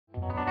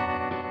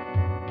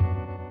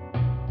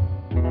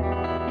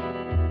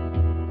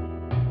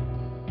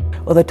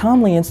Well, the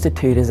Tom Lea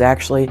Institute is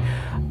actually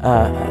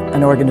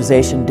an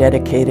organization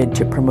dedicated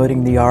to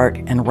promoting the art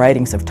and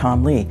writings of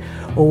Tom Lea.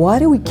 Well, why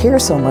do we care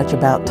so much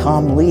about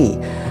Tom Lea?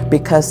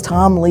 Because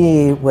Tom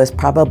Lea was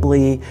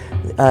probably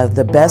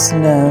the best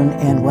known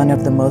and one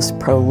of the most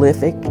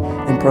prolific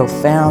and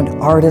profound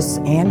artists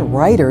and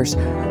writers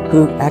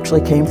who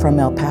actually came from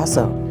El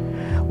Paso.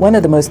 One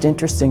of the most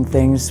interesting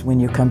things when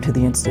you come to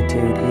the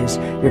Institute is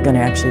you're going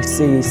to actually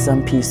see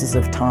some pieces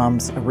of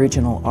Tom's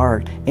original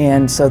art.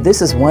 And so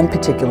this is one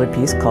particular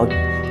piece called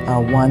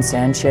Juan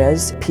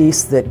Sanchez,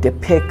 piece that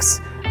depicts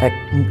a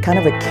kind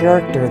of a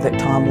character that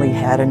Tom Lea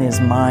had in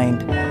his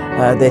mind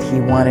that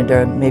he wanted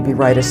to maybe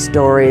write a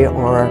story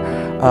or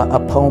a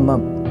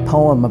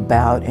poem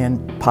about,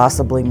 and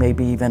possibly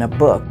maybe even a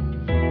book.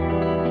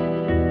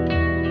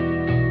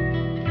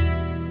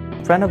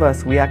 In front of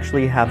us, we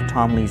actually have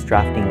Tom Lea's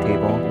drafting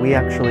table. We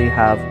actually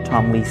have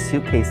Tom Lea's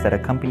suitcase that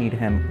accompanied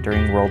him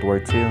during World War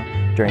II,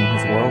 during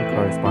his world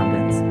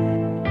correspondence.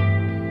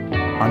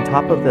 On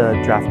top of the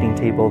drafting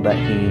table that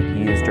he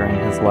used during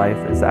his life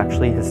is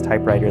actually his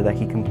typewriter that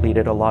he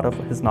completed a lot of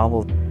his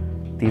novels.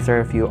 These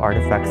are a few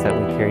artifacts that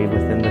we carry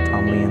within the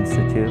Tom Lea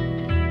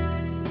Institute.